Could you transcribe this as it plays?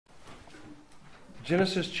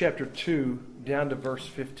Genesis chapter 2 down to verse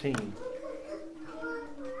 15.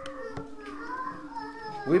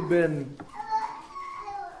 We've been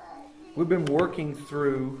working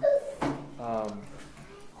through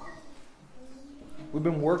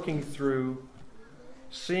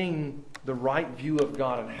seeing the right view of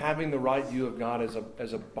God and having the right view of God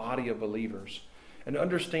as a body of believers. And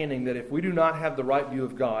understanding that if we do not have the right view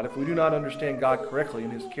of God, if we do not understand God correctly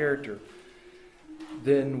in His character,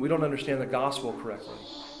 then we don't understand the gospel correctly.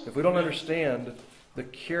 If we don't understand the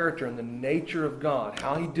character and the nature of God,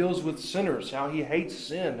 how He deals with sinners, how He hates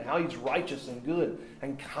sin, how He's righteous and good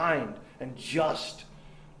and kind and just,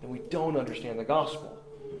 then we don't understand the gospel.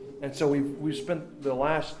 And so we've spent the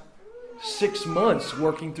last 6 months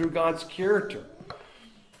working through God's character.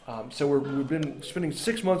 So we've been spending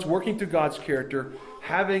 6 months working through God's character,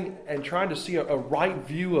 having and trying to see a right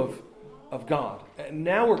view of God. And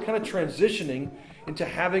now we're kind of transitioning into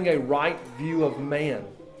having a right view of man.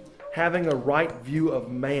 Having a right view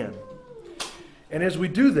of man. And as we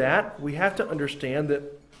do that, we have to understand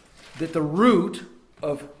that the root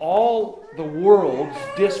of all the world's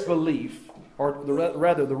disbelief, or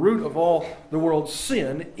rather the root of all the world's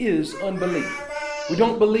sin, is unbelief. We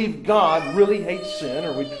don't believe God really hates sin,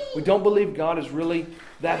 or we don't believe God is really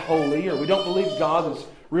that holy, or we don't believe God is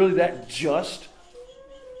really that just.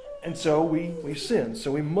 And so we sin.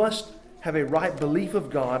 So we must have a right belief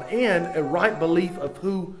of God and a right belief of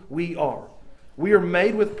who we are. We are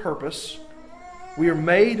made with purpose. We are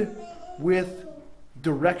made with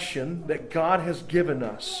direction that God has given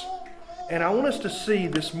us. And I want us to see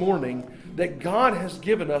this morning that God has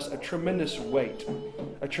given us a tremendous weight.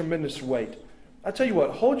 A tremendous weight. I tell you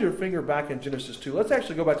what, hold your finger back in Genesis 2. Let's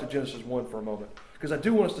actually go back to Genesis 1 for a moment, because I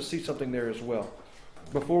do want us to see something there as well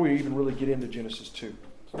before we even really get into Genesis 2.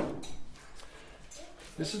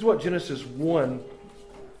 This is what Genesis 1,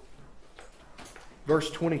 verse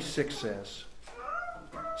 26 says.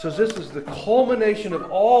 It says this is the culmination of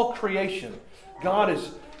all creation. God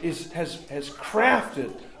has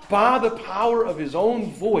crafted by the power of His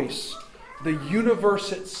own voice the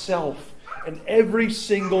universe itself and every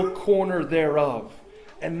single corner thereof.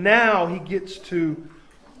 And now He gets to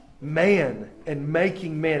man and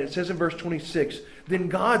making man. It says in verse 26, then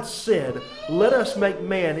God said, let us make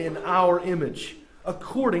man in our image,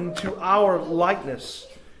 according to our likeness,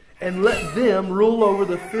 and let them rule over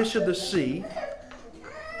the fish of the sea,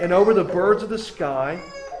 and over the birds of the sky,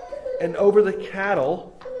 and over the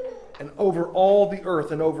cattle, and over all the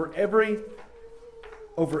earth, and over every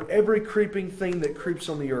creeping thing that creeps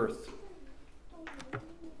on the earth.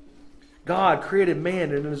 God created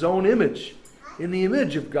man in His own image. In the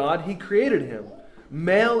image of God, He created him.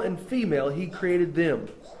 Male and female, He created them.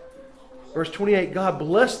 Verse 28, God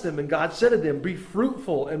blessed them, and God said to them, be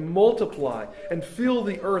fruitful and multiply, and fill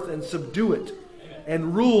the earth and subdue it,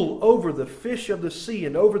 and rule over the fish of the sea,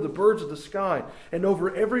 and over the birds of the sky, and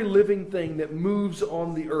over every living thing that moves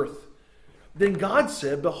on the earth. Then God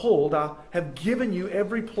said, behold, I have given you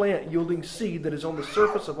every plant yielding seed that is on the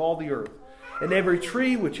surface of all the earth, and every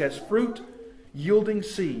tree which has fruit yielding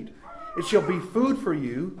seed. It shall be food for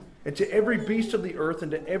you, and to every beast of the earth,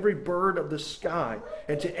 and to every bird of the sky,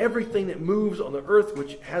 and to everything that moves on the earth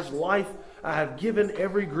which has life, I have given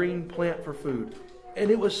every green plant for food.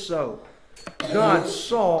 And it was so. God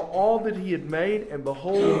saw all that He had made, and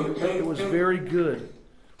behold, it was very good.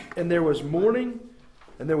 And there was morning,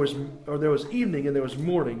 and there was evening, and there was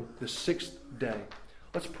morning, the sixth day.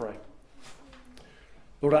 Let's pray.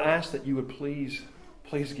 Lord, I ask that You would please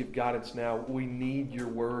give guidance now. We need Your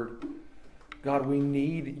word. God, we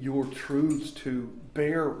need Your truths to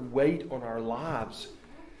bear weight on our lives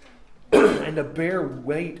and to bear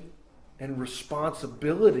weight and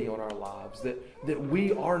responsibility on our lives, that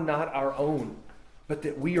we are not our own, but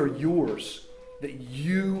that we are Yours, that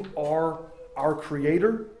You are our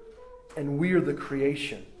Creator and we are the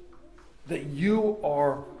creation, that You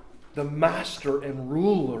are the master and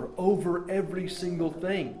ruler over every single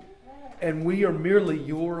thing, and we are merely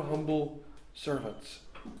Your humble servants.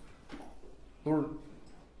 Lord,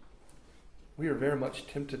 we are very much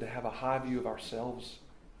tempted to have a high view of ourselves.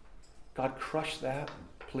 God, crush that,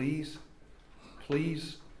 please.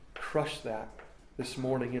 Please crush that this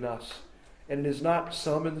morning in us. And it is not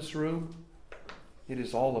some in this room. It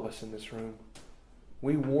is all of us in this room.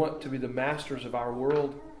 We want to be the masters of our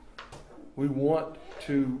world. We want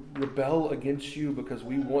to rebel against You because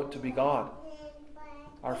we want to be God.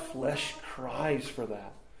 Our flesh cries for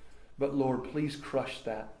that. But Lord, please crush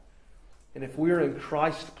that. And if we are in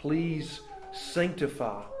Christ, please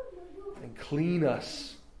sanctify and clean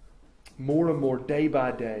us more and more day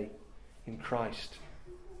by day in Christ.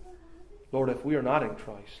 Lord, if we are not in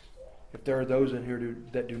Christ, If there are those in here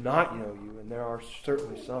that do not know you, and there are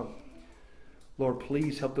certainly some, Lord,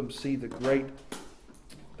 please help them see the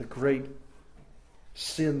great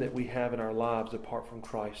sin that we have in our lives apart from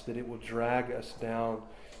Christ, that it will drag us down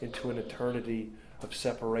into an eternity of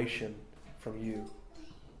separation from you.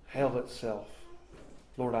 Hell itself.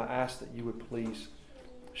 Lord, I ask that you would please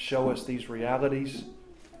show us these realities.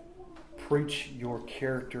 Preach your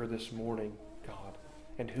character this morning, God,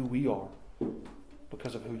 and who we are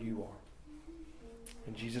because of who you are.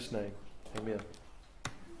 In Jesus' name, amen.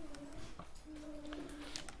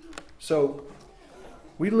 So,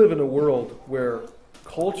 we live in a world where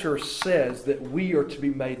culture says that we are to be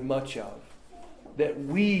made much of. That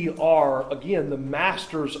we are, again, the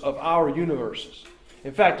masters of our universes.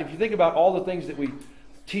 In fact, if you think about all the things that we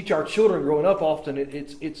teach our children growing up, often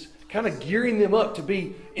it's kind of gearing them up to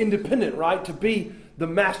be independent, right? To be the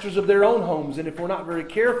masters of their own homes. And if we're not very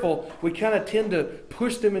careful, we kind of tend to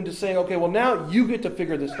push them into saying, okay, well, now you get to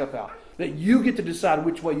figure this stuff out. That you get to decide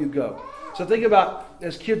which way you go. So think about,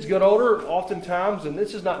 as kids get older, oftentimes, and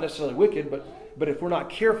this is not necessarily wicked, but if we're not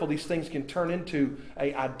careful, these things can turn into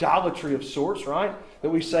an idolatry of sorts, right? That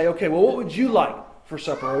we say, okay, well, what would you like for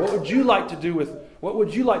supper? Or what would you like to do what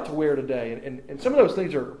would you like to wear today? And some of those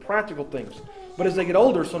things are practical things. But as they get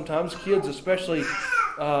older, sometimes kids, especially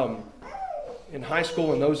in high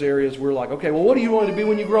school and those areas, we're like, okay, well, what do you want to be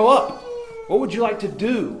when you grow up? What would you like to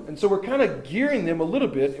do? And so we're kind of gearing them a little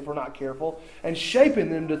bit, if we're not careful, and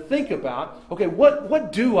shaping them to think about, okay,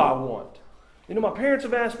 what do I want? You know, my parents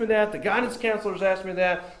have asked me that. The guidance counselors asked me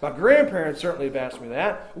that. My grandparents certainly have asked me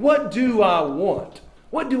that. What do I want?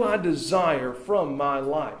 What do I desire from my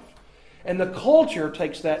life? And the culture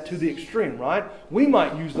takes that to the extreme, right? We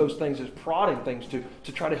might use those things as prodding things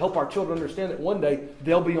to try to help our children understand that one day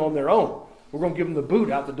they'll be on their own. We're going to give them the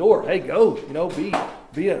boot out the door. Hey, go,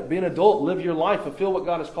 be an adult, live your life, fulfill what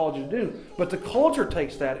God has called you to do. But the culture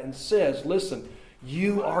takes that and says, listen,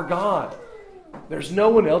 you are God. There's no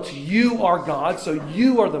one else. You are God, so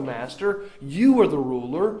you are the master. You are the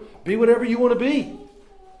ruler. Be whatever you want to be.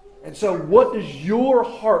 And so what does your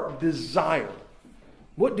heart desire?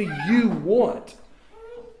 What do you want?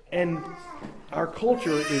 And our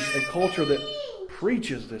culture is a culture that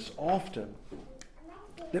preaches this often.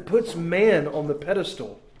 That puts man on the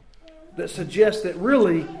pedestal. That suggests that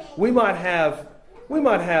really we might have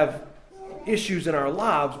issues in our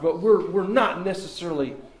lives, but we're not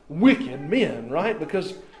necessarily wicked men, right?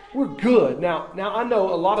 Because we're good. Now I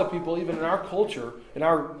know a lot of people, even in our culture, in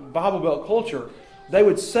our Bible Belt culture, they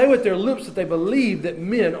would say with their lips that they believe that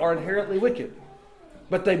men are inherently wicked.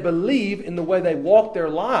 But they believe in the way they walk their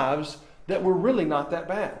lives that we're really not that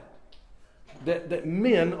bad. That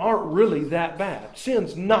men aren't really that bad.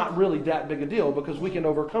 Sin's not really that big a deal because we can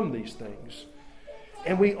overcome these things.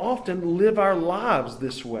 And we often live our lives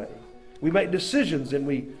this way. We make decisions and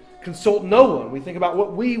we consult no one. We think about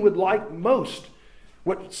what we would like most,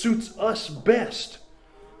 what suits us best.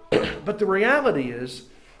 But the reality is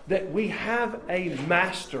that we have a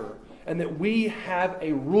master and that we have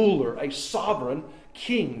a ruler, a sovereign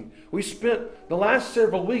king. We spent the last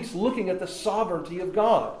several weeks looking at the sovereignty of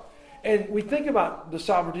God. And we think about the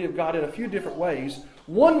sovereignty of God in a few different ways.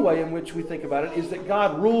 One way in which we think about it is that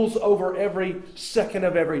God rules over every second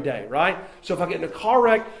of every day, right? So if I get in a car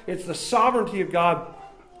wreck, it's the sovereignty of God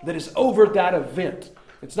that is over that event.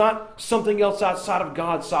 It's not something else outside of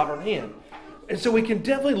God's sovereign hand. And so we can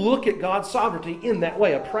definitely look at God's sovereignty in that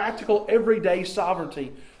way, a practical, everyday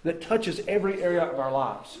sovereignty that touches every area of our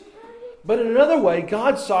lives. But in another way,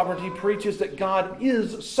 God's sovereignty preaches that God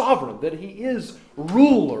is sovereign, that He is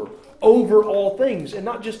ruler over all things. And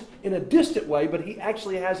not just in a distant way, but He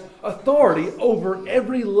actually has authority over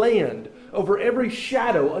every land, over every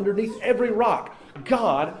shadow, underneath every rock.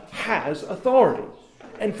 God has authority.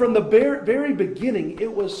 And from the very beginning,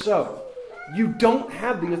 it was so. You don't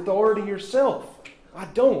have the authority yourself. I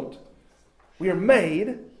don't. We are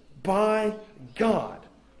made by God.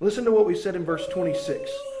 Listen to what we said in verse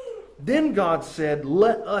 26. Then God said,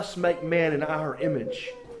 let us make man in our image,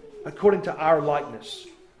 according to our likeness.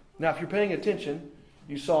 Now, if you're paying attention,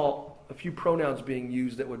 you saw a few pronouns being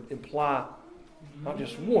used that would imply not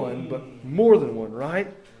just one, but more than one,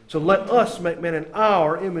 right? So let us make man in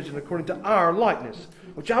our image and according to our likeness,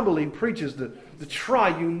 which I believe preaches the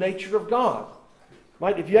triune nature of God.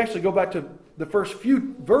 Right? If you actually go back to the first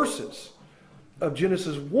few verses of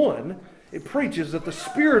Genesis 1, it preaches that the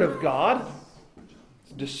Spirit of God,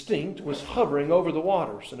 distinct, was hovering over the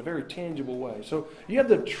waters in a very tangible way. So you have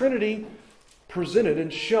the Trinity presented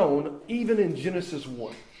and shown even in Genesis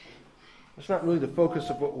 1. That's not really the focus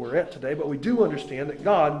of what we're at today, but we do understand that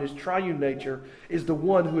God in His triune nature is the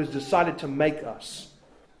one who has decided to make us.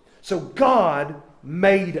 So God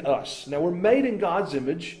made us. Now we're made in God's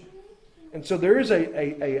image, and so there is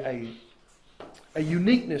a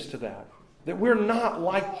uniqueness to that we're not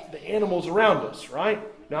like the animals around us, right?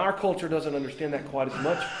 Now our culture doesn't understand that quite as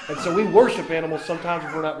much, and so we worship animals sometimes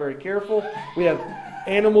if we're not very careful. We have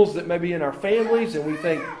animals that may be in our families, and we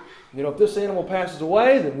think, if this animal passes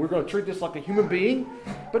away, then we're going to treat this like a human being.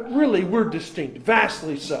 But really, we're distinct,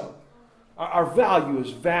 vastly so. Our value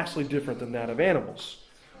is vastly different than that of animals.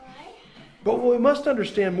 But what we must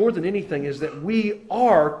understand more than anything is that we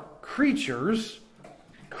are creatures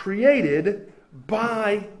created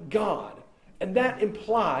by God. And that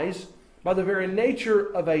implies, by the very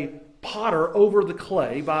nature of a potter over the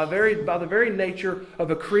clay, by the very nature of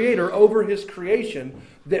a creator over his creation,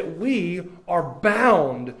 that we are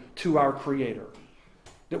bound to our Creator.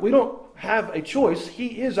 That we don't have a choice.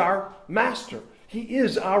 He is our master. He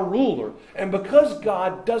is our ruler. And because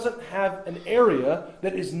God doesn't have an area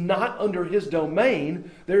that is not under his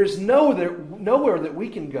domain, there is nowhere that we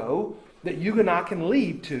can go, that you and I can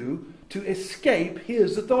leave to escape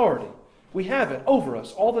his authority. We have it over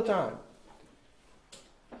us all the time.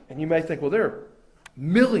 And you may think, well, there are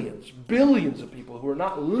millions, billions of people who are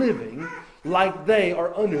not living like they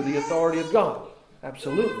are under the authority of God.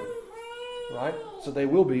 Absolutely. Right? So they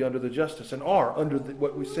will be under the justice and are under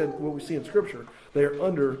what we see in Scripture. They are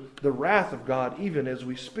under the wrath of God even as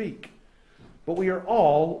we speak. But we are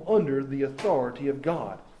all under the authority of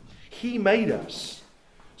God. He made us.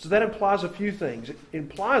 So that implies a few things. It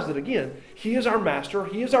implies that, again, he is our master,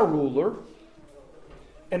 he is our ruler,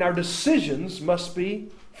 and our decisions must be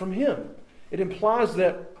from him. It implies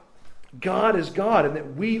that God is God and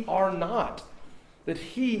that we are not. That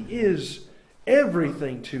he is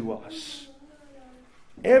everything to us.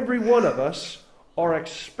 Every one of us are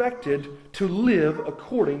expected to live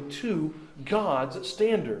according to God's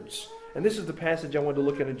standards. And this is the passage I wanted to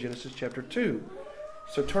look at in Genesis chapter 2.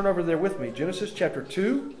 So turn over there with me. Genesis chapter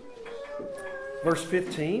 2, verse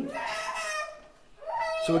 15.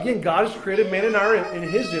 So again, God has created man in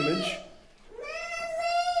his image.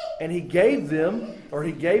 And he gave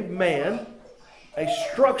man a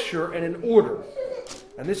structure and an order.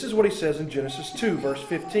 And this is what he says in Genesis 2, verse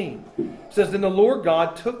 15. It says, "Then the Lord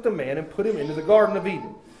God took the man and put him into the Garden of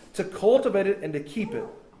Eden, to cultivate it and to keep it.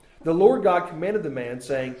 The Lord God commanded the man,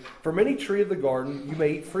 saying, From any tree of the garden you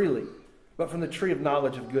may eat freely, but from the tree of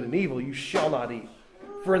knowledge of good and evil you shall not eat.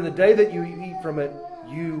 For in the day that you eat from it,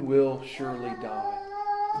 you will surely die."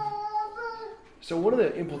 So one of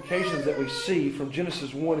the implications that we see from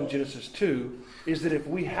Genesis 1 and Genesis 2 is that if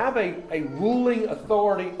we have a ruling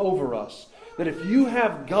authority over us, that if you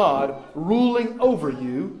have God ruling over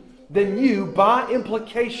you, then you, by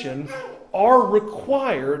implication, are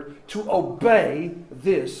required to obey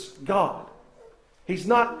this God. He's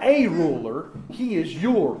not a ruler, he is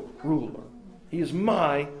your ruler. He is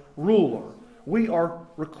my ruler. We are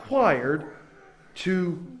required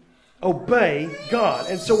to obey God.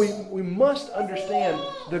 And so we must understand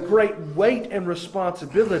the great weight and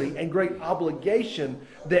responsibility and great obligation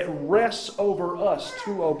that rests over us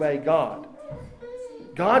to obey God.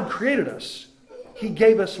 God created us. He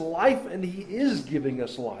gave us life and he is giving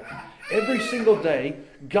us life. Every single day,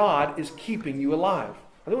 God is keeping you alive.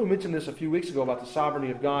 I think we mentioned this a few weeks ago about the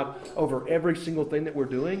sovereignty of God over every single thing that we're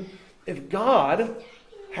doing. If God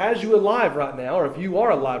has you alive right now, or if you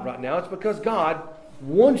are alive right now, it's because God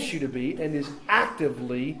wants you to be and is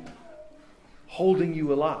actively holding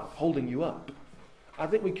you alive, holding you up. I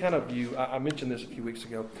think we kind of view, I mentioned this a few weeks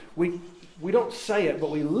ago, we don't say it, but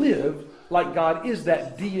we live like God is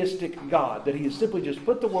that deistic God, that he has simply just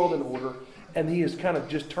put the world in order and he has kind of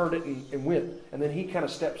just turned it and went, and then he kind of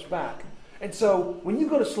steps back. And so when you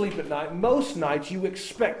go to sleep at night, most nights you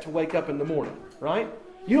expect to wake up in the morning, right?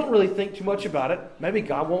 You don't really think too much about it. Maybe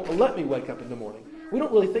God won't let me wake up in the morning. We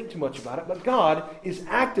don't really think too much about it, but God is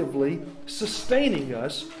actively sustaining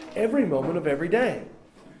us every moment of every day.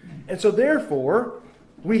 And so therefore,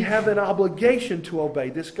 we have an obligation to obey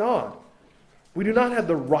this God. We do not have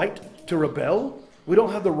the right to rebel. We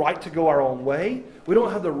don't have the right to go our own way. We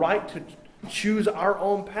don't have the right to choose our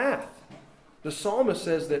own path. The psalmist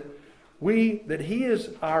says that he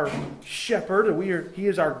is our shepherd, and he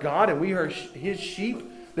is our God, and we are his sheep,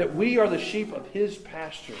 that we are the sheep of his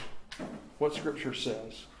pasture. What Scripture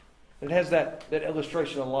says. It has that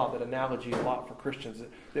illustration a lot, that analogy a lot for Christians,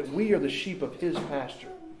 that we are the sheep of his pasture.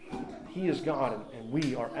 He is God, and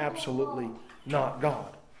we are absolutely not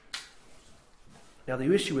God. Now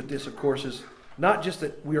the issue with this, of course, is not just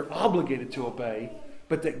that we are obligated to obey,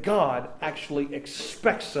 but that God actually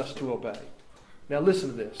expects us to obey. Now listen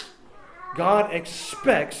to this. God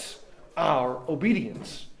expects our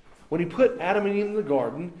obedience. When he put Adam and Eve in the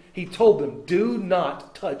garden, he told them, do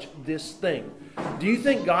not touch this thing. Do you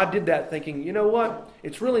think God did that thinking, you know what?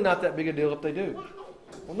 It's really not that big a deal if they do.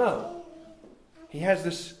 Well, no. He has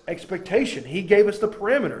this expectation. He gave us the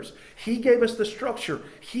parameters. He gave us the structure.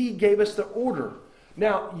 He gave us the order.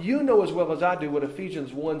 Now, you know as well as I do what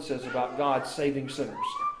Ephesians 1 says about God saving sinners.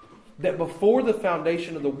 That before the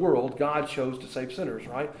foundation of the world, God chose to save sinners,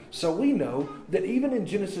 right? So we know that even in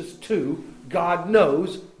Genesis 2, God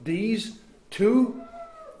knows these two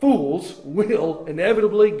fools will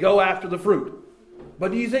inevitably go after the fruit.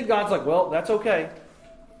 But do you think God's like, well, that's okay.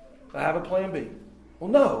 I have a plan B. Well,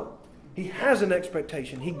 no. He has an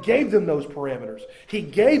expectation. He gave them those parameters. He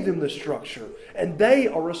gave them the structure. And they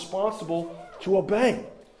are responsible to obey.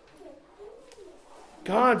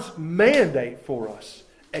 God's mandate for us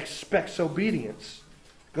expects obedience.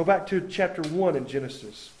 Go back to chapter 1 in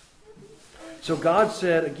Genesis. So God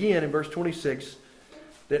said again in verse 26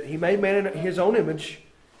 that He made man in His own image.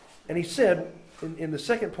 And He said in the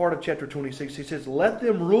second part of chapter 26, He says, let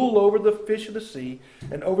them rule over the fish of the sea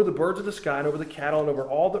and over the birds of the sky and over the cattle and over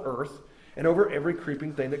all the earth and over every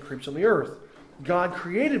creeping thing that creeps on the earth. God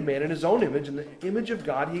created man in His own image. In the image of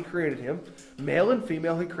God He created him. Male and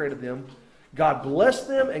female He created them. God blessed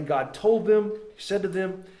them and God told them, He said to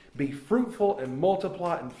them, be fruitful and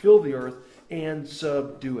multiply and fill the earth and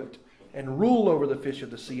subdue it. And rule over the fish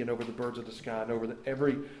of the sea and over the birds of the sky and over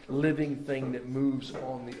every living thing that moves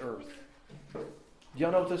on the earth. Do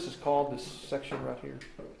y'all know what this is called, this section right here?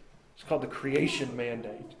 It's called the creation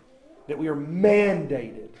mandate. That we are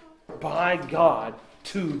mandated by God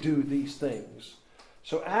to do these things.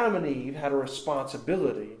 So Adam and Eve had a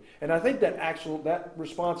responsibility. And I think that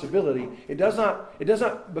responsibility, it does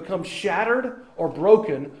not become shattered or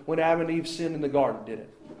broken when Adam and Eve sinned in the garden, did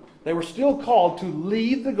it? They were still called to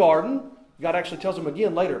leave the garden. God actually tells them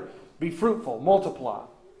again later, be fruitful, multiply,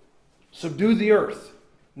 subdue the earth.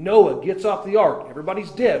 Noah gets off the ark.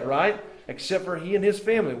 Everybody's dead, right? Except for he and his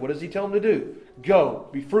family. What does he tell them to do? Go,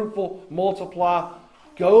 be fruitful, multiply,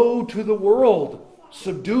 go to the world,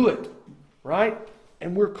 subdue it, right?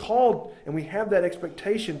 And we're called, and we have that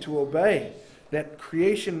expectation to obey that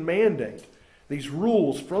creation mandate, these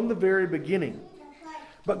rules from the very beginning.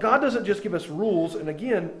 But God doesn't just give us rules, and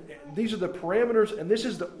again, these are the parameters, and this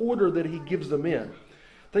is the order that He gives them in.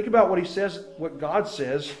 Think about what He says, what God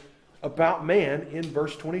says about man in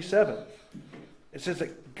verse 27. It says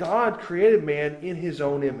that God created man in His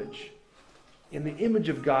own image. In the image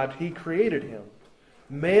of God, He created him.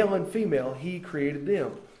 Male and female, He created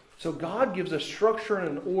them. So God gives a structure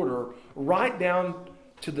and an order right down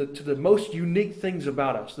to the most unique things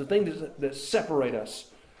about us, the things that separate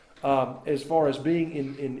us as far as being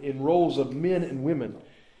in roles of men and women.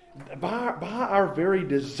 By our very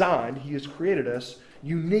design, He has created us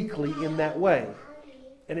uniquely in that way.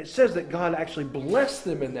 And it says that God actually blessed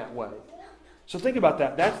them in that way. So think about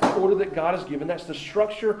that. That's the order that God has given. That's the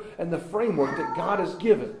structure and the framework that God has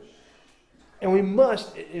given. And we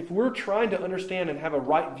must, if we're trying to understand and have a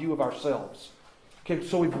right view of ourselves. Okay,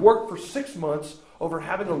 so we've worked for 6 months over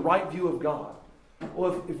having a right view of God.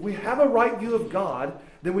 Well, if we have a right view of God,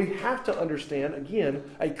 then we have to understand, again,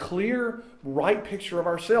 a clear, right picture of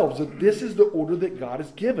ourselves. That this is the order that God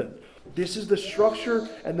has given. This is the structure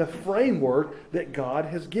and the framework that God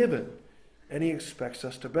has given. And He expects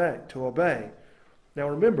us to obey. Now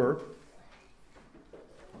remember,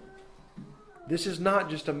 this is not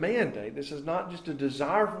just a mandate. This is not just a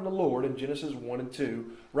desire from the Lord in Genesis 1 and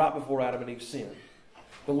 2, right before Adam and Eve sinned.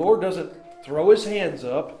 The Lord doesn't throw His hands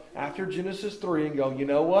up after Genesis 3 and go, you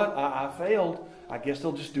know what, I failed. I guess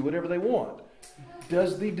they'll just do whatever they want.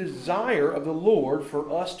 Does the desire of the Lord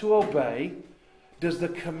for us to obey, does the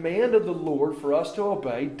command of the Lord for us to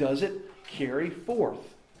obey, does it carry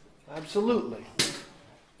forth? Absolutely.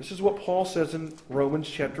 This is what Paul says in Romans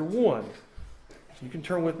chapter 1. You can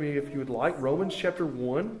turn with me if you would like. Romans chapter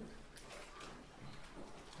 1.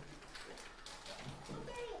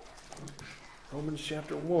 Romans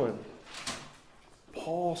chapter 1.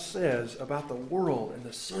 Paul says about the world and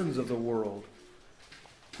the sins of the world.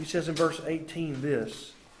 He says in verse 18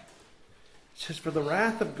 this. It says, for the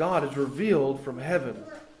wrath of God is revealed from heaven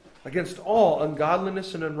against all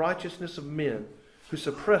ungodliness and unrighteousness of men who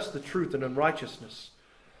suppress the truth in unrighteousness.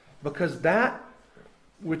 Because that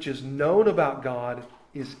which is known about God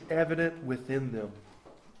is evident within them.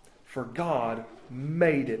 For God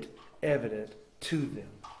made it evident to them.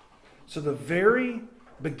 So the very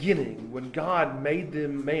beginning, when God made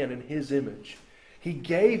them man in His image, He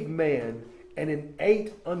gave man an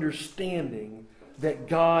innate understanding that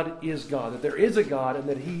God is God, that there is a God and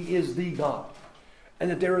that He is the God.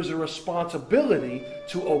 And that there is a responsibility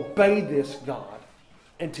to obey this God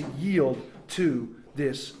and to yield to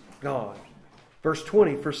this God. Verse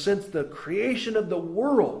 20, for since the creation of the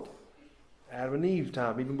world, Adam and Eve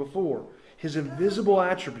time, even before, his invisible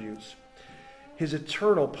attributes, his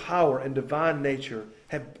eternal power and divine nature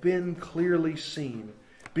have been clearly seen,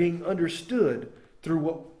 being understood through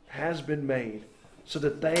what has been made, so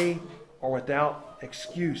that they are without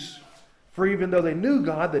excuse. For even though they knew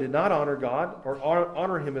God, they did not honor God or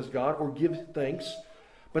honor him as God or give thanks,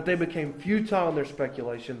 but they became futile in their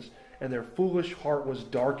speculations, and their foolish heart was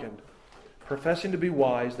darkened. Professing to be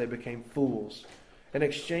wise, they became fools, and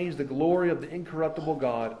exchanged the glory of the incorruptible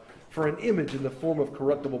God for an image in the form of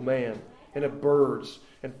corruptible man, and of birds,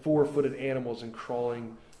 and four-footed animals, and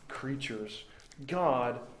crawling creatures.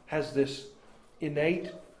 God has this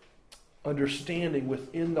innate understanding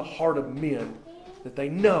within the heart of men that they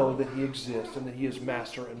know that he exists and that he is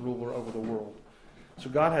master and ruler over the world. So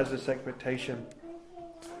God has this expectation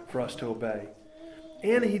for us to obey.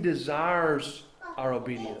 And he desires our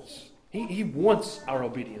obedience. He wants our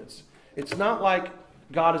obedience. It's not like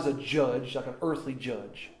God is a judge, like an earthly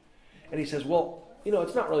judge. And he says, well,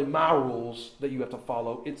 it's not really my rules that you have to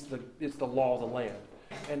follow. It's the law of the land.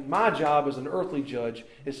 And my job as an earthly judge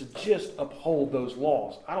is to just uphold those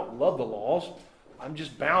laws. I don't love the laws. I'm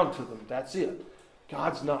just bound to them. That's it.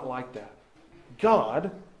 God's not like that.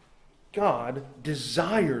 God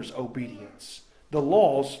desires obedience. The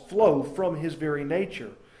laws flow from his very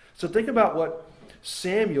nature. So think about what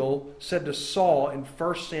Samuel said to Saul in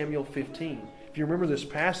 1 Samuel 15. If you remember this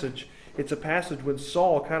passage, it's a passage when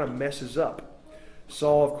Saul kind of messes up.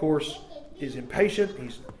 Saul, of course, is impatient.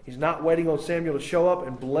 He's not waiting on Samuel to show up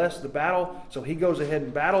and bless the battle. So he goes ahead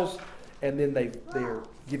and battles, and then they're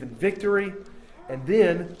given victory, and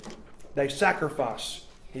then they sacrifice.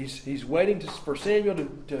 He's waiting for Samuel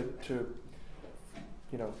to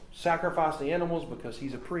sacrifice the animals because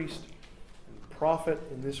he's a priest and prophet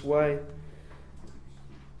in this way.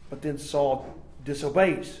 But then Saul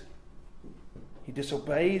disobeys. He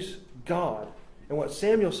disobeys God. And what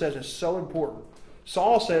Samuel says is so important.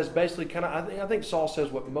 Saul says basically I think Saul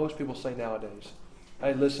says what most people say nowadays.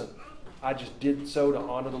 Hey, listen, I just did so to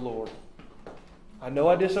honor the Lord. I know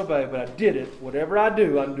I disobeyed, but I did it. Whatever I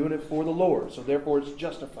do, I'm doing it for the Lord. So therefore it's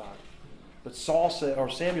justified. But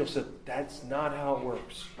Samuel said, that's not how it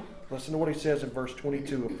works. Listen to what he says in verse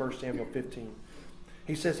 22 of 1 Samuel 15.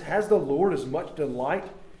 He says, has the Lord as much delight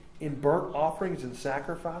in burnt offerings and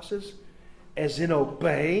sacrifices as in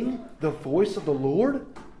obeying the voice of the Lord?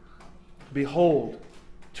 Behold,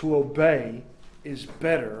 to obey is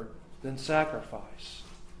better than sacrifice.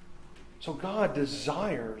 So God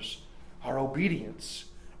desires our obedience.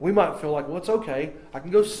 We might feel like, well, it's okay. I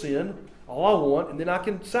can go sin all I want, and then I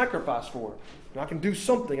can sacrifice for it. And I can do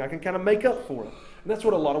something. I can kind of make up for it. And that's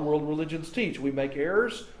what a lot of world religions teach. We make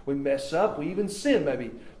errors. We mess up. We even sin,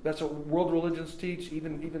 maybe. That's what world religions teach.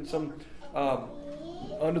 Even some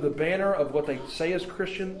under the banner of what they say is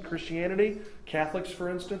Christianity. Catholics, for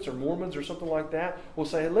instance, or Mormons or something like that, will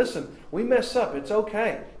say, hey, listen, we mess up. It's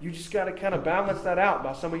okay. You just got to kind of balance that out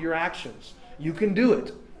by some of your actions. You can do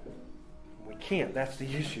it. We can't. That's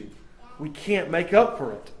the issue. We can't make up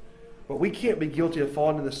for it. But we can't be guilty of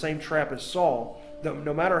falling into the same trap as Saul. That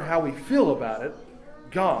no matter how we feel about it,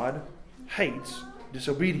 God hates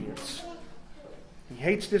disobedience. He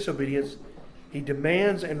hates disobedience. He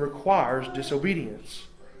demands and requires disobedience.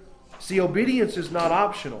 See, obedience is not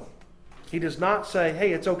optional. He does not say,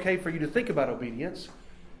 hey, it's okay for you to think about obedience.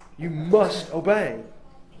 You must obey.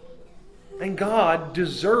 And God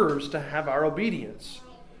deserves to have our obedience.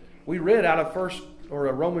 We read out of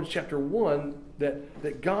Romans chapter 1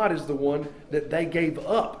 that God is the one that they gave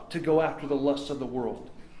up to go after the lusts of the world.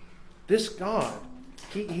 This God,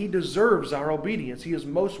 He deserves our obedience. He is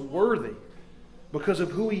most worthy because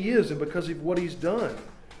of who He is and because of what He's done.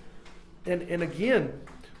 And again,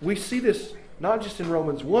 we see this not just in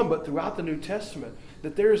Romans 1, but throughout the New Testament,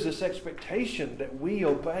 that there is this expectation that we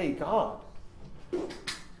obey God.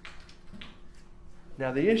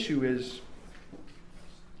 Now the issue is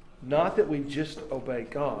not that we just obey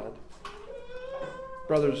God.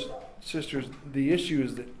 Brothers, sisters, the issue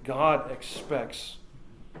is that God expects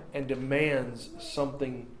and demands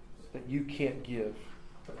something that you can't give,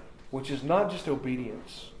 which is not just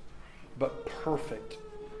obedience, but perfect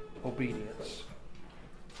obedience.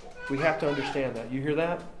 We have to understand that. You hear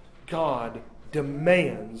that? God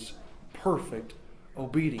demands perfect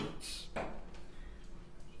obedience.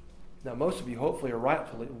 Now, most of you hopefully are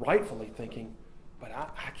rightfully thinking, but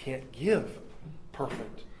I can't give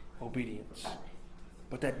perfect obedience.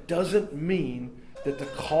 But that doesn't mean that the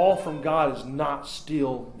call from God is not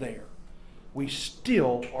still there. We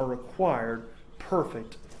still are required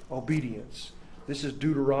perfect obedience. This is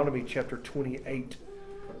Deuteronomy chapter 28.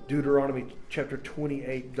 Deuteronomy chapter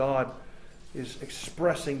 28, God is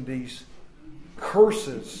expressing these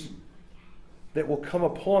curses that will come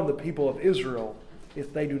upon the people of Israel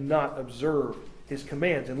if they do not observe His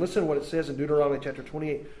commands. And listen to what it says in Deuteronomy chapter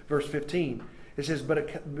 28, verse 15. It says, but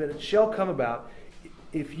it shall come about,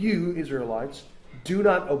 if you, Israelites, do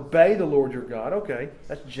not obey the Lord your God. Okay,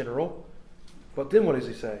 that's general. But then what does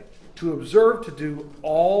He say? To observe to do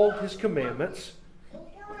all His commandments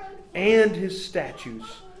and His statutes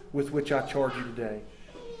with which I charge you today,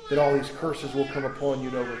 that all these curses will come upon you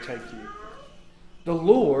and overtake you. The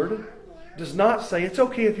Lord does not say it's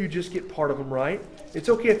okay if you just get part of them right. It's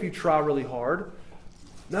okay if you try really hard.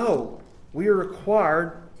 No, we are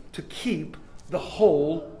required to keep the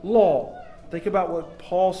whole law. Think about what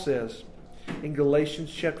Paul says in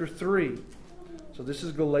Galatians chapter 3. So this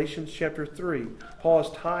is Galatians chapter 3. Paul is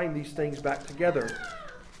tying these things back together.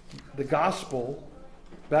 The gospel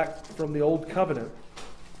back from the old covenant.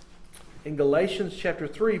 In Galatians chapter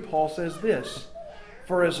 3, Paul says this,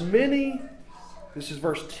 for as many, this is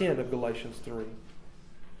verse 10 of Galatians 3,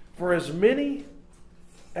 for as many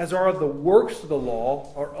as are of the works of the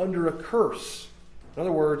law are under a curse. In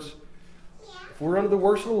other words, if we're under the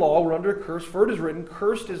works of the law, we're under a curse. For it is written,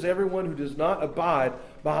 cursed is everyone who does not abide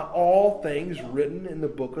by all things written in the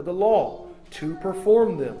book of the law, to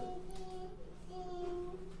perform them.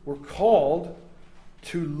 We're called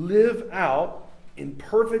to live out in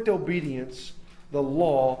perfect obedience the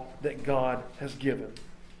law that God has given.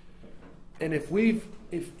 And if we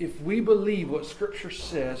believe what Scripture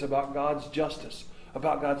says about God's justice,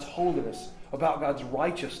 about God's holiness, about God's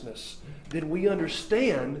righteousness, then we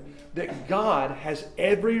understand that God has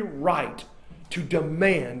every right to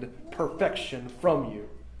demand perfection from you,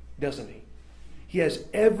 doesn't He? He has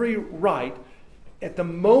every right. At the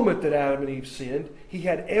moment that Adam and Eve sinned, He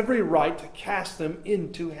had every right to cast them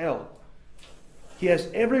into hell. He has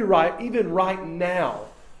every right, even right now.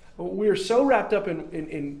 We are so wrapped up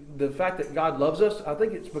in the fact that God loves us. I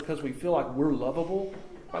think it's because we feel like we're lovable.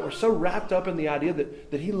 Right? We're so wrapped up in the idea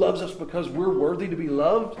that He loves us because we're worthy to be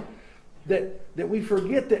loved that we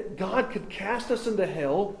forget that God could cast us into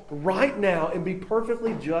hell right now and be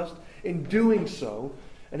perfectly just in doing so.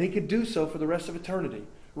 And He could do so for the rest of eternity.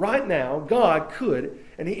 Right now, God could,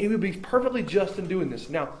 and He would be perfectly just in doing this.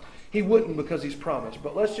 Now, He wouldn't because He's promised,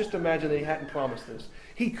 but let's just imagine that He hadn't promised this.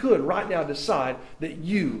 He could right now decide that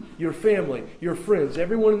you, your family, your friends,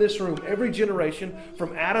 everyone in this room, every generation,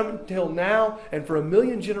 from Adam until now and for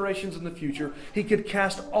 1,000,000 generations in the future, He could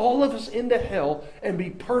cast all of us into hell and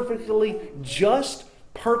be perfectly just,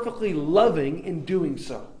 perfectly loving in doing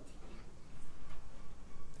so.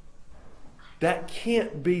 That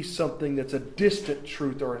can't be something that's a distant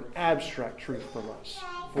truth or an abstract truth for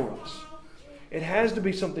us. It has to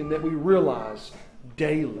be something that we realize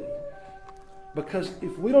daily. Because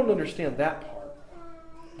if we don't understand that part,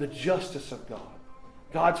 the justice of God,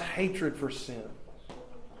 God's hatred for sin,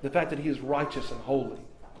 the fact that He is righteous and holy,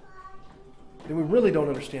 then we really don't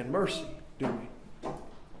understand mercy, do we?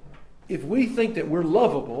 If we think that we're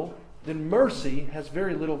lovable, then mercy has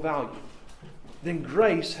very little value. Then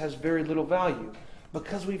grace has very little value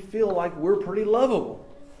because we feel like we're pretty lovable.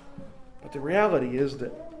 But the reality is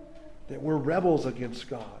that we're rebels against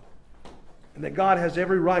God and that God has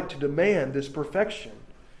every right to demand this perfection.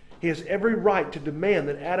 He has every right to demand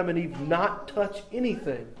that Adam and Eve not touch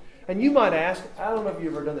anything. And you might ask, I don't know if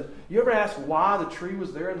you've ever done this, you ever asked why the tree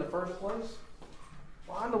was there in the first place?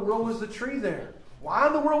 Why in the world was the tree there? Why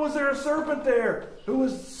in the world was there a serpent there who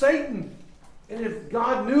was Satan? And if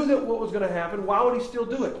God knew that what was going to happen, why would He still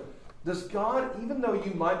do it? Does God, even though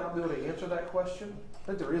you might not be able to answer that question, I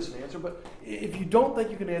think there is an answer, but if you don't think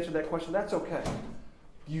you can answer that question, that's okay.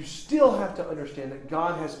 You still have to understand that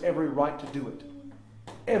God has every right to do it.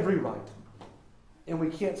 Every right. And we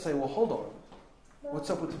can't say, well, hold on. What's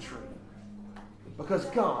up with the tree? Because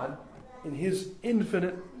God, in His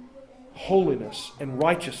infinite holiness and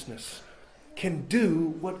righteousness, can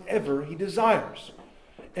do whatever He desires.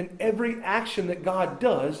 And every action that God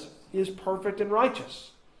does is perfect and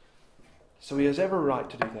righteous. So He has every right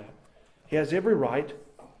to do that. He has every right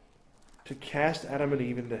to cast Adam and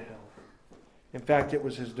Eve into hell. In fact, it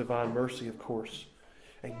was His divine mercy, of course,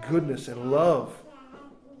 and goodness and love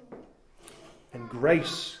and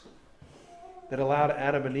grace that allowed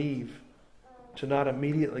Adam and Eve to not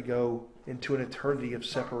immediately go into an eternity of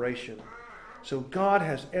separation. So God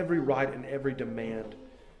has every right and every demand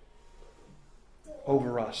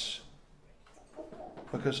over us.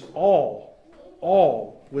 Because all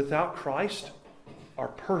without Christ are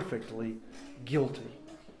perfectly guilty.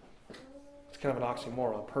 It's kind of an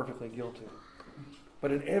oxymoron, perfectly guilty.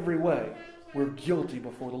 But in every way, we're guilty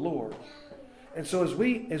before the Lord. And so as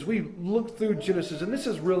we look through Genesis, and this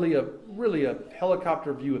is really a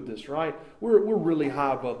helicopter view of this, right? We're really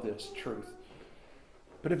high above this truth.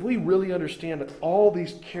 But if we really understand all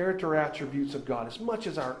these character attributes of God, as much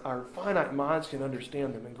as our finite minds can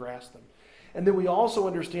understand them and grasp them, and then we also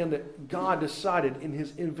understand that God decided in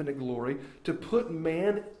His infinite glory to put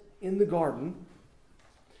man in the garden,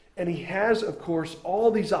 and He has, of course,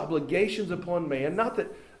 all these obligations upon man. Not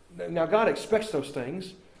that, now God expects those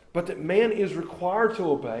things, but that man is required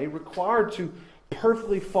to obey, required to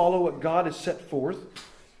perfectly follow what God has set forth.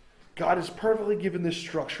 God has perfectly given this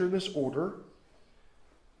structure, this order.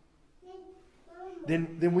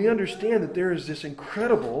 Then we understand that there's this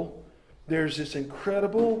incredible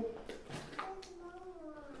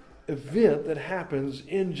event that happens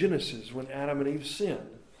in Genesis when Adam and Eve sin.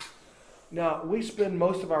 Now, we spend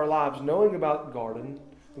most of our lives knowing about the garden.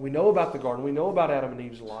 We know about the garden. We know about Adam and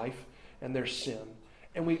Eve's life and their sin.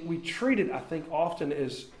 And we treat it, I think, often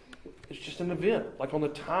as it's just an event, like on the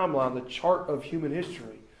timeline, the chart of human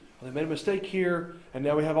history. Well, they made a mistake here, and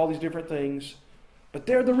now we have all these different things. But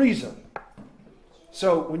they're the reason.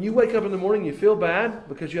 So when you wake up in the morning, you feel bad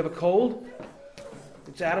because you have a cold,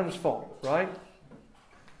 it's Adam's fault, right?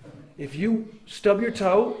 If you stub your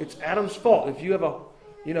toe, it's Adam's fault. If you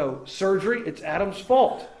have surgery, it's Adam's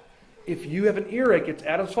fault. If you have an earache, it's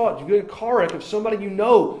Adam's fault. If you get a car wreck, if somebody you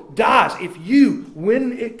know dies,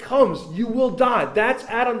 when it comes, you will die. That's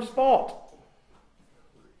Adam's fault.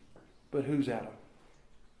 But who's Adam?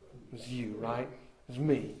 It's you, right? It's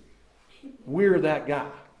me. We're that guy.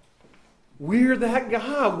 We're that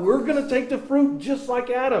guy. We're going to take the fruit just like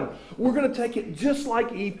Adam. We're going to take it just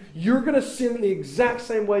like Eve. You're going to sin the exact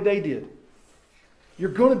same way they did. You're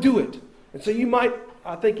going to do it. And so you might,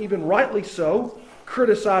 I think even rightly so,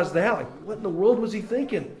 criticize that. Like, what in the world was he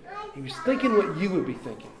thinking? He was thinking what you would be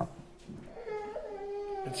thinking.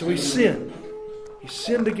 And so he sinned. He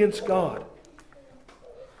sinned against God.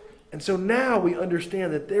 And so now we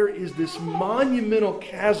understand that there is this monumental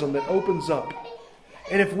chasm that opens up.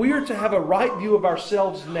 And if we are to have a right view of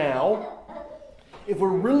ourselves now, if we're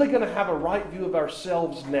really going to have a right view of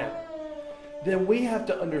ourselves now, then we have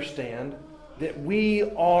to understand that we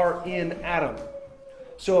are in Adam.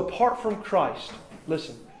 So apart from Christ,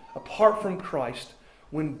 listen, apart from Christ,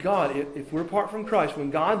 when God, if we're apart from Christ, when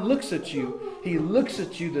God looks at you, He looks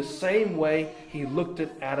at you the same way He looked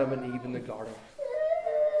at Adam and Eve in the garden.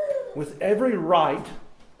 With every right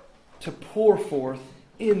to pour forth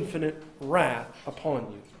infinite wrath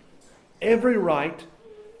upon you. Every right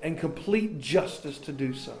and complete justice to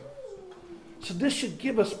do so. So this should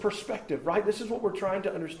give us perspective, right? This is what we're trying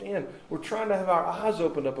to understand. We're trying to have our eyes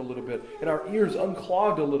opened up a little bit and our ears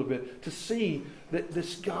unclogged a little bit to see that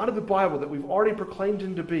this God of the Bible that we've already proclaimed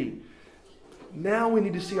Him to be, now we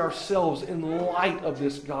need to see ourselves in light of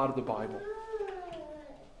this God of the Bible.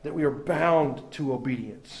 That we are bound to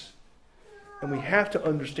obedience. And we have to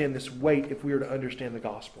understand this weight if we are to understand the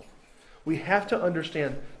gospel. We have to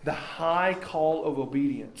understand the high call of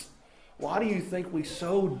obedience. Why do you think we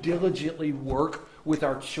so diligently work with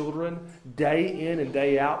our children day in and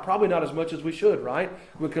day out? Probably not as much as we should, right?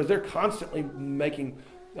 Because they're constantly making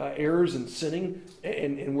errors and sinning,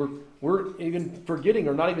 and we're even forgetting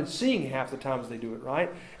or not even seeing half the times they do it,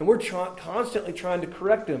 right? And we're constantly trying to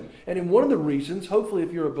correct them. And in one of the reasons, hopefully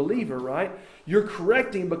if you're a believer, right, you're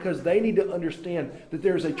correcting because they need to understand that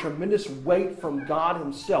there's a tremendous weight from God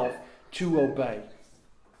Himself to obey.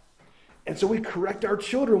 And so we correct our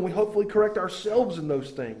children. We hopefully correct ourselves in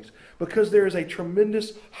those things because there is a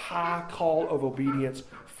tremendous high call of obedience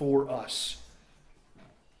for us.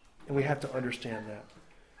 And we have to understand that.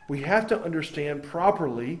 We have to understand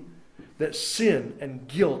properly that sin and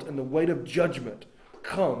guilt and the weight of judgment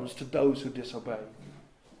comes to those who disobey.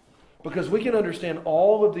 Because we can understand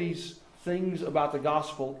all of these things about the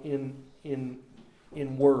gospel in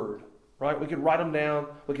word, right? We can write them down.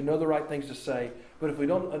 We can know the right things to say. But if we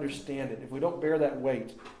don't understand it, if we don't bear that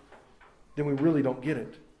weight, then we really don't get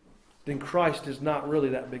it. Then Christ is not really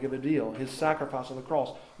that big of a deal. His sacrifice on the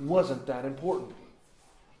cross wasn't that important.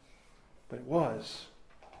 But it was.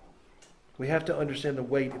 We have to understand the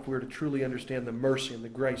weight if we're to truly understand the mercy and the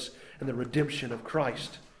grace and the redemption of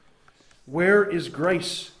Christ. Where is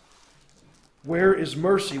grace? Where is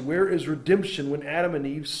mercy? Where is redemption when Adam and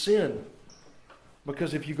Eve sin?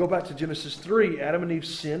 Because if you go back to Genesis 3, Adam and Eve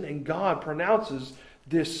sin, and God pronounces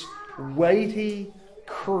this weighty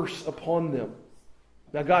curse upon them.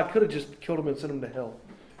 Now God could have just killed them and sent them to hell,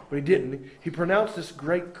 but He didn't. He pronounced this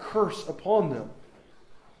great curse upon them.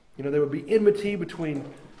 You know, there would be enmity between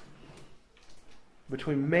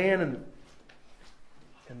man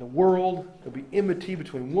and the world. There'll be enmity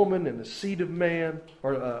between woman and the seed of man,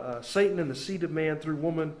 or Satan and the seed of man through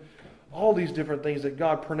woman. All these different things that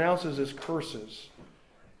God pronounces as curses.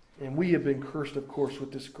 And we have been cursed, of course,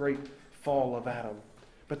 with this great fall of Adam.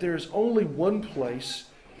 But there is only one place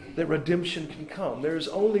that redemption can come. There is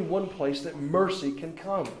only one place that mercy can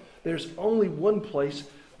come. There's only one place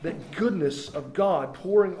that goodness of God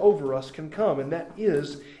pouring over us can come. And that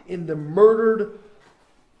is in the murdered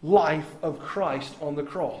life of Christ on the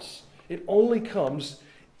cross. It only comes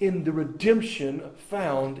in the redemption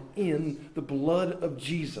found in the blood of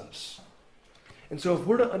Jesus. And so if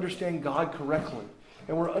we're to understand God correctly,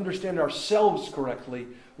 and we're to understand ourselves correctly,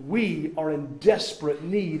 we are in desperate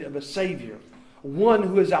need of a Savior. One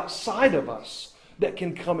who is outside of us that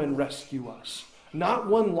can come and rescue us. Not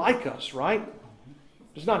one like us, right?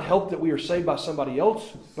 It does not help that we are saved by somebody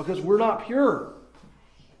else because we're not pure.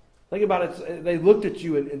 Think about it. They looked at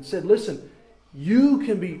you and said, listen, you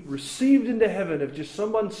can be received into heaven if just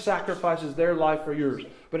someone sacrifices their life for yours.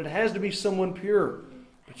 But it has to be someone pure.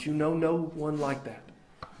 But you know no one like that.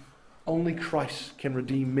 Only Christ can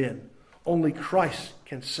redeem men. Only Christ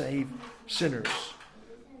can save sinners.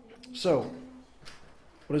 So,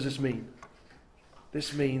 what does this mean?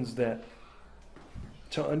 This means that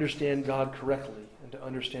to understand God correctly and to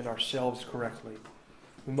understand ourselves correctly,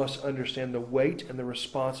 we must understand the weight and the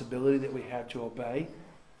responsibility that we have to obey.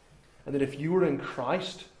 And that if you are in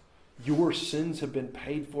Christ, your sins have been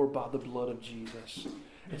paid for by the blood of Jesus.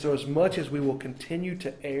 And so as much as we will continue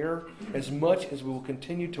to err, as much as we will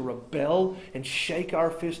continue to rebel and shake our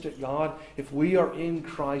fist at God, if we are in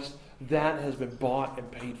Christ, that has been bought and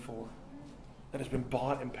paid for. That has been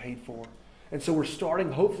bought and paid for. And so we're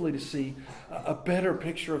starting hopefully to see a better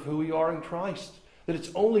picture of who we are in Christ. That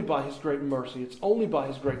it's only by His great mercy, it's only by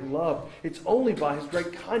His great love, it's only by His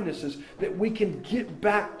great kindnesses that we can get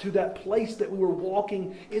back to that place that we were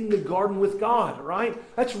walking in the garden with God, right?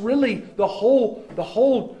 That's really the whole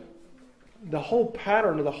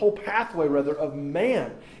pattern, or the whole pathway rather, of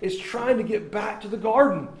man is trying to get back to the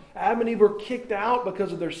garden. Adam and Eve were kicked out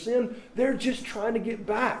because of their sin. They're just trying to get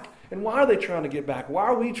back. And why are they trying to get back? Why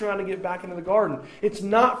are we trying to get back into the garden? It's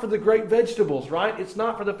not for the great vegetables, right? It's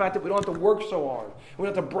not for the fact that we don't have to work so hard. We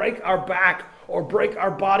don't have to break our back or break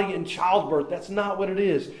our body in childbirth. That's not what it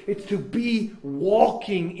is. It's to be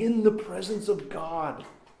walking in the presence of God.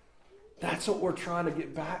 That's what we're trying to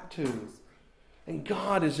get back to. And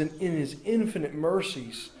God is in His infinite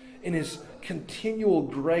mercies, in His continual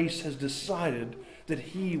grace, has decided that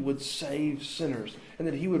He would save sinners and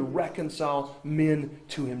that He would reconcile men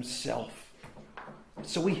to Himself.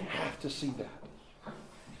 So we have to see that.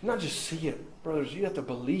 Not just see it, brothers. You have to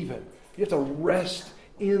believe it. You have to rest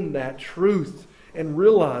in that truth and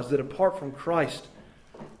realize that apart from Christ,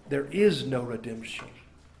 there is no redemption.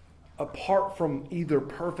 Apart from either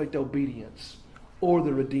perfect obedience or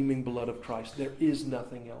the redeeming blood of Christ, there is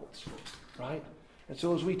nothing else. Right? And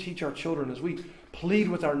so as we teach our children, as we plead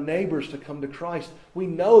with our neighbors to come to Christ, we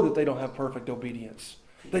know that they don't have perfect obedience.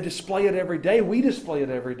 They display it every day. We display it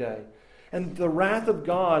every day. And the wrath of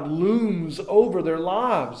God looms over their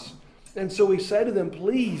lives. And so we say to them,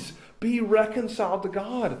 please be reconciled to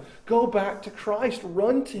God. Go back to Christ.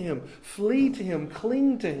 Run to Him. Flee to Him.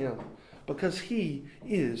 Cling to Him. Because He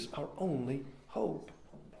is our only hope.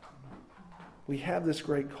 We have this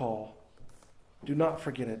great call. Do not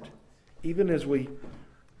forget it. Even as we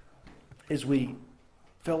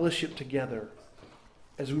fellowship together,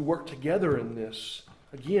 as we work together in this,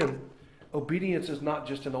 again, obedience is not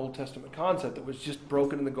just an Old Testament concept that was just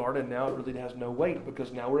broken in the garden and now it really has no weight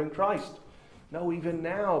because now we're in Christ. No, even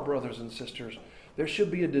now, brothers and sisters, there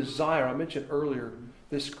should be a desire. I mentioned earlier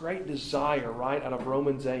this great desire, right, out of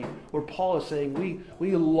Romans 8, where Paul is saying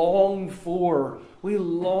we long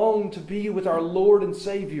to be with our Lord and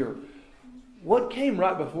Savior. What came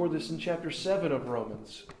right before this in chapter 7 of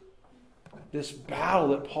Romans? This battle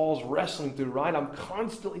that Paul's wrestling through, right? I'm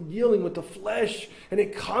constantly dealing with the flesh, and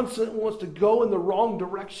it constantly wants to go in the wrong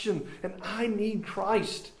direction, and I need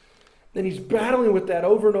Christ. And he's battling with that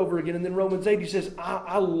over and over again. And then Romans 8, he says,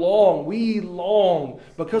 we long,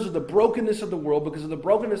 because of the brokenness of the world, because of the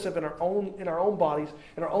brokenness in our own bodies,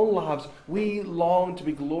 in our own lives, we long to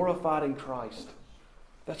be glorified in Christ.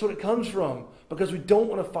 That's what it comes from, because we don't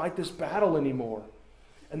want to fight this battle anymore.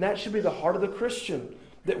 And that should be the heart of the Christian,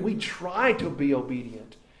 that we try to be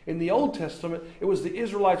obedient. In the Old Testament, it was the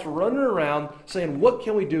Israelites running around saying, what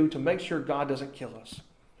can we do to make sure God doesn't kill us?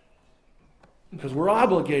 Because we're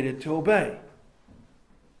obligated to obey.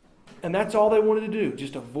 And that's all they wanted to do,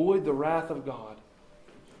 just avoid the wrath of God.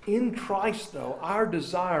 In Christ, though, our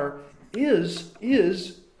desire is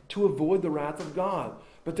to avoid the wrath of God.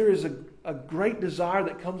 But there is a great desire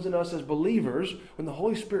that comes in us as believers when the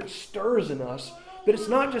Holy Spirit stirs in us. But it's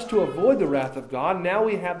not just to avoid the wrath of God. Now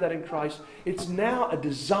we have that in Christ. It's now a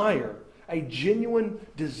desire, a genuine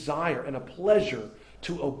desire and a pleasure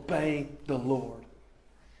to obey the Lord.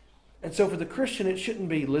 And so for the Christian, it shouldn't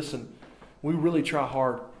be, listen, we really try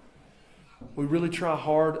hard. We really try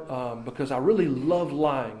hard because I really love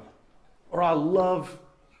lying, or I love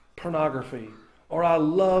pornography, or I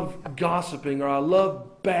love gossiping, or I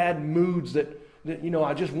love bad moods that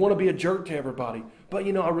I just want to be a jerk to everybody. But,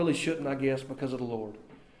 I really shouldn't, I guess, because of the Lord.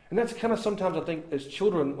 And that's kind of sometimes, I think, as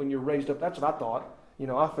children, when you're raised up, that's what I thought.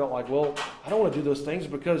 I felt like, well, I don't want to do those things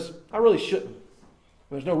because I really shouldn't.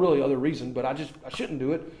 There's no really other reason, but I shouldn't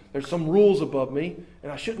do it. There's some rules above me,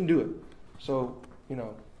 and I shouldn't do it. So,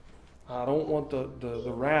 I don't want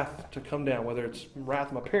the wrath to come down, whether it's wrath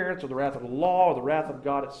of my parents or the wrath of the law or the wrath of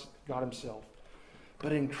God, it's God himself.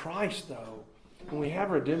 But in Christ, though, when we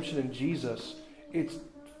have redemption in Jesus, it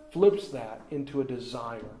flips that into a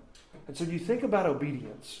desire. And so you think about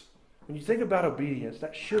obedience. When you think about obedience,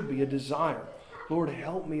 that should be a desire. Lord,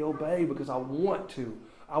 help me obey because I want to.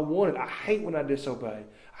 I want it. I hate when I disobey.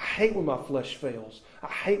 I hate when my flesh fails. I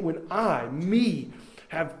hate when me,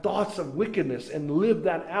 have thoughts of wickedness and live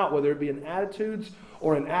that out, whether it be in attitudes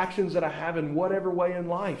or in actions that I have in whatever way in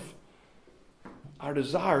life. Our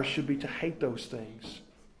desire should be to hate those things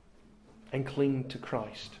and cling to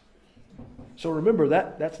Christ. So remember,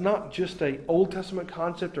 that's not just an Old Testament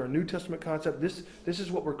concept or a New Testament concept. This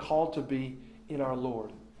is what we're called to be in our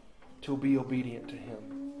Lord, to be obedient to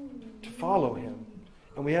him, to follow him.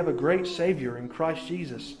 And we have a great Savior in Christ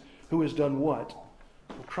Jesus who has done what?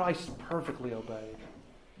 Well, Christ perfectly obeyed.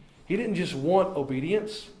 He didn't just want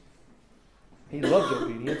obedience. He loved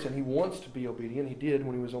obedience and he wants to be obedient. He did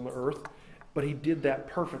when he was on the earth. But he did that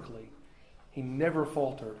perfectly. He never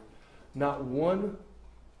faltered. Not one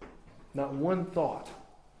thought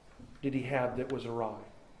did he have that was awry.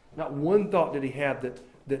 Not one thought did he have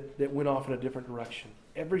that went off in a different direction.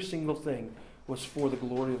 Every single thing was for the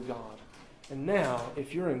glory of God. And now,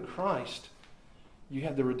 if you're in Christ, you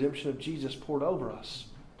have the redemption of Jesus poured over us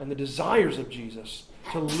and the desires of Jesus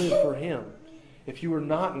to live for him. If you are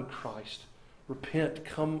not in Christ, repent,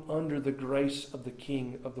 come under the grace of the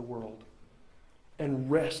King of the world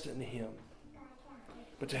and rest in him.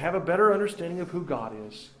 But to have a better understanding of who God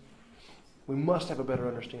is, we must have a better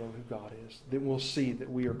understanding of who God is. Then we'll see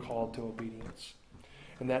that we are called to obedience.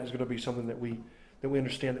 And that is going to be something that we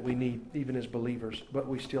understand that we need even as believers. But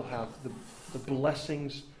we still have the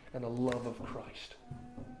blessings and the love of Christ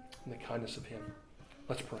and the kindness of him.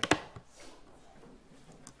 Let's pray.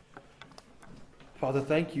 Father,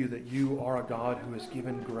 thank you that you are a God who has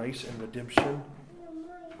given grace and redemption.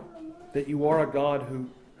 That you are a God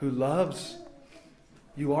who loves.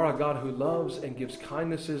 You are a God who loves and gives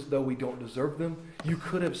kindnesses though we don't deserve them. You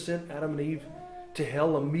could have sent Adam and Eve to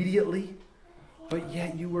hell immediately, but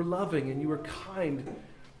yet you were loving and you were kind.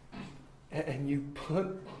 And you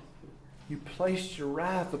placed your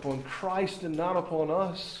wrath upon Christ and not upon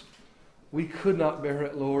us. We could not bear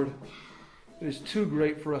it, Lord. It is too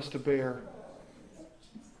great for us to bear.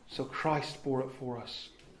 So Christ bore it for us.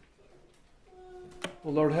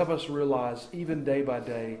 Well, Lord, help us realize, even day by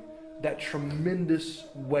day, that tremendous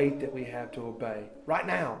weight that we have to obey. Right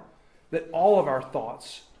now, that all of our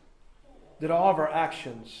thoughts, that all of our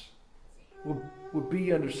actions will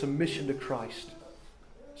be under submission to Christ.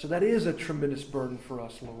 So that is a tremendous burden for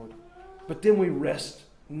us, Lord. But then we rest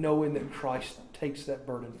knowing that Christ takes that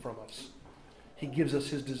burden from us. He gives us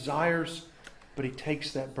his desires, but he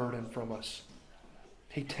takes that burden from us.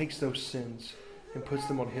 He takes those sins and puts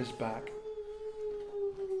them on his back.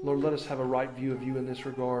 Lord, let us have a right view of you in this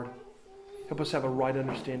regard. Help us have a right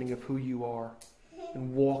understanding of who you are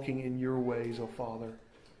and walking in your ways, O Father.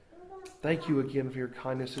 Thank you again for your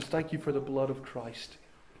kindnesses. Thank you for the blood of Christ.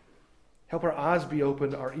 Help our eyes be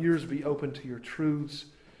opened, our ears be open to your truths.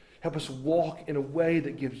 Help us walk in a way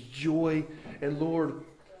that gives joy. And Lord,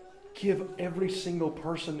 give every single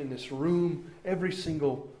person in this room, every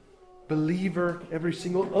single believer, every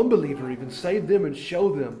single unbeliever even, save them and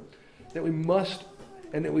show them that we must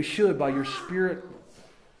and that we should, by your Spirit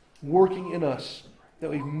working in us, that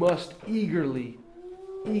we must eagerly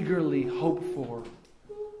hope for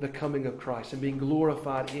the coming of Christ and being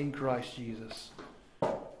glorified in Christ Jesus.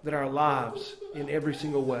 That our lives, in every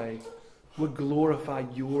single way, would glorify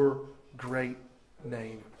your great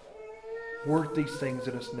name. Work these things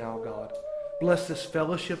in us now, God. Bless this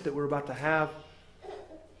fellowship that we're about to have.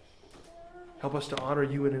 Help us to honor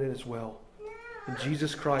you in it as well. In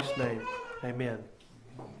Jesus Christ's name, amen.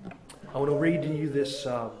 I want to read to you this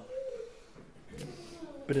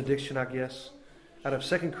benediction, I guess. out of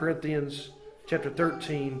 2 Corinthians chapter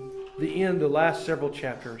 13, the end, the last several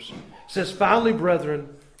chapters. It says, "Finally,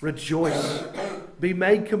 brethren, rejoice, be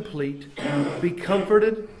made complete, be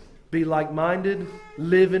comforted, be like-minded,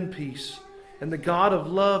 live in peace, and the God of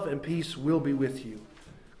love and peace will be with you.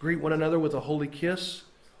 Greet one another with a holy kiss.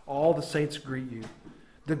 All the saints greet you.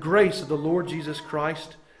 The grace of the Lord Jesus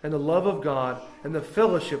Christ and the love of God and the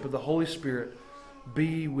fellowship of the Holy Spirit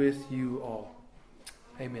be with you all."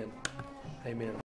 Amen. Amen.